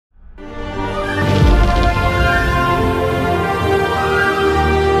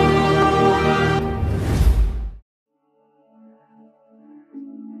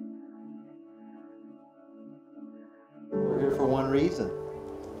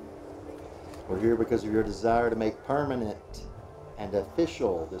We're here because of your desire to make permanent and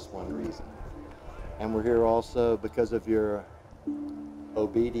official this one reason. And we're here also because of your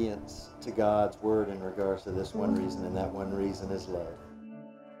obedience to God's word in regards to this one reason, and that one reason is love.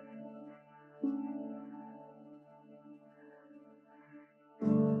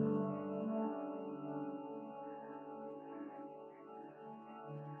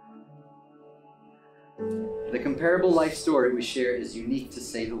 The comparable life story we share is unique to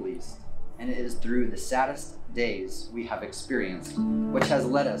say the least, and it is through the saddest days we have experienced which has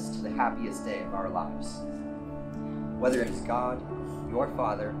led us to the happiest day of our lives. Whether it is God, your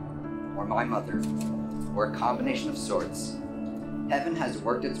father, or my mother, or a combination of sorts, heaven has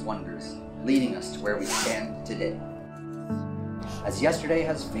worked its wonders, leading us to where we stand today. As yesterday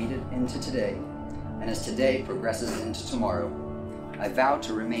has faded into today, and as today progresses into tomorrow, I vow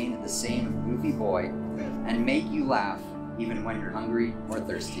to remain the same goofy boy and make you laugh even when you're hungry or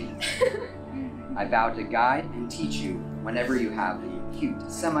thirsty. I vow to guide and teach you whenever you have the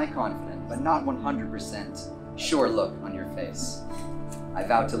cute, semi-confident, but not 100% sure look on your face. I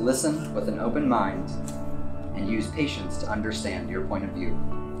vow to listen with an open mind and use patience to understand your point of view.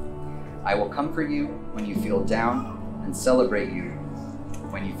 I will comfort you when you feel down and celebrate you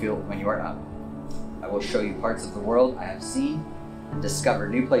when you are up. I will show you parts of the world I have seen and discover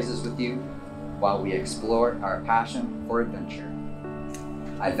new places with you while we explore our passion for adventure.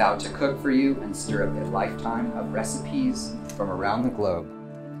 I vow to cook for you and stir up a lifetime of recipes from around the globe.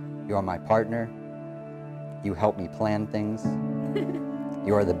 You are my partner. You help me plan things.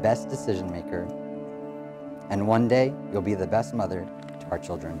 You are the best decision maker. And one day, you'll be the best mother to our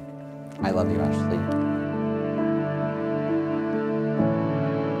children. I love you, Ashleigh.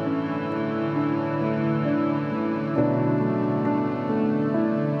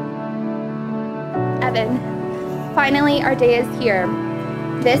 Evan, finally our day is here.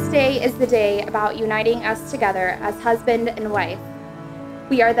 This day is the day about uniting us together as husband and wife.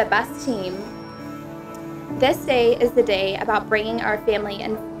 We are the best team. This day is the day about bringing our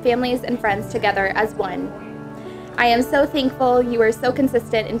families and friends together as one. I am so thankful you were so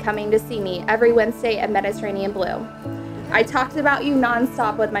consistent in coming to see me every Wednesday at Mediterranean Blue. I talked about you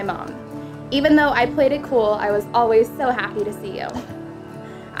nonstop with my mom. Even though I played it cool, I was always so happy to see you.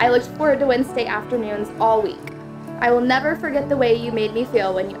 I looked forward to Wednesday afternoons all week. I will never forget the way you made me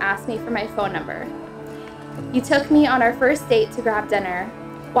feel when you asked me for my phone number. You took me on our first date to grab dinner,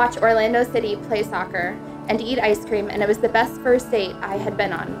 watch Orlando City play soccer, and eat ice cream, and it was the best first date I had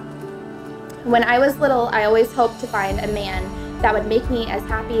been on. When I was little, I always hoped to find a man that would make me as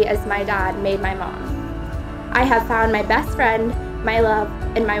happy as my dad made my mom. I have found my best friend, my love,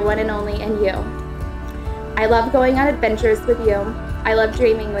 and my one and only in you. I love going on adventures with you. I love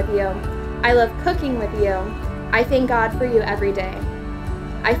dreaming with you. I love cooking with you. I thank God for you every day.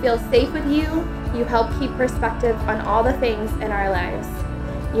 I feel safe with you. You help keep perspective on all the things in our lives.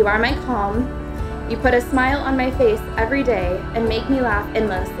 You are my calm. You put a smile on my face every day and make me laugh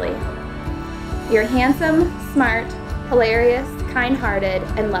endlessly. You're handsome, smart, hilarious, kind-hearted,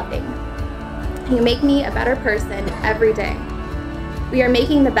 and loving. You make me a better person every day. We are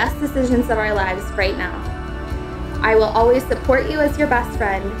making the best decisions of our lives right now. I will always support you as your best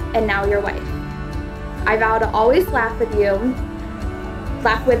friend and now your wife. I vow to always laugh with you,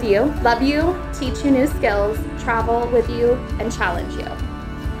 love you, teach you new skills, travel with you, and challenge you.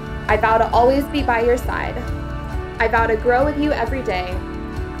 I vow to always be by your side. I vow to grow with you every day.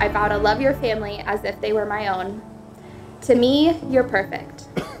 I vow to love your family as if they were my own. To me, you're perfect.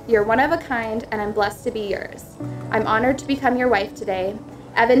 You're one of a kind, and I'm blessed to be yours. I'm honored to become your wife today.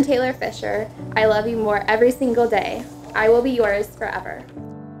 Evan Taylor Fisher, I love you more every single day. I will be yours forever.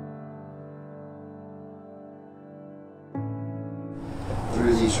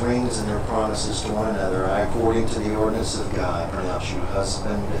 Through these rings and their promises to one another, I, according to the ordinance of God, pronounce you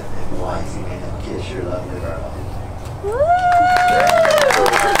husband and wife, and kiss your lovely bride.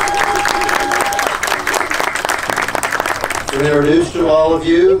 To introduce to all of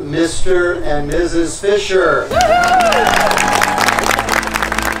you, Mr. and Mrs. Fisher.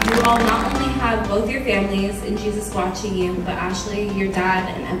 You all not only have both your families and Jesus watching you, but Ashleigh, your dad,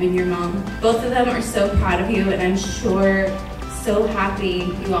 and Evan, your mom. Both of them are so proud of you, and I'm sure so happy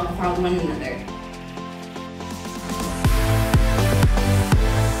you all found one another.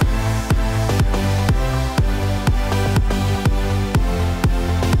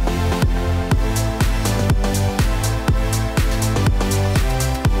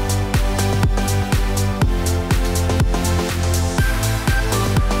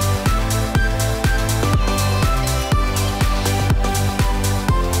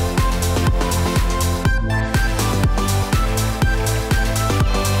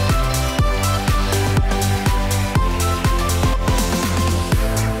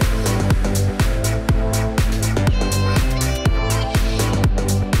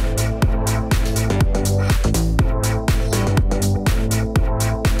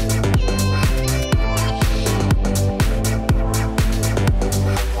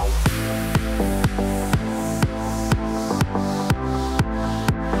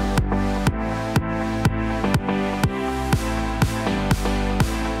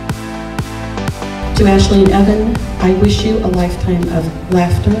 To Ashleigh and Evan, I wish you a lifetime of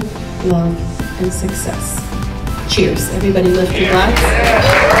laughter, love, and success. Cheers. Everybody lift your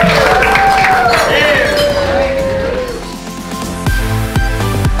glass.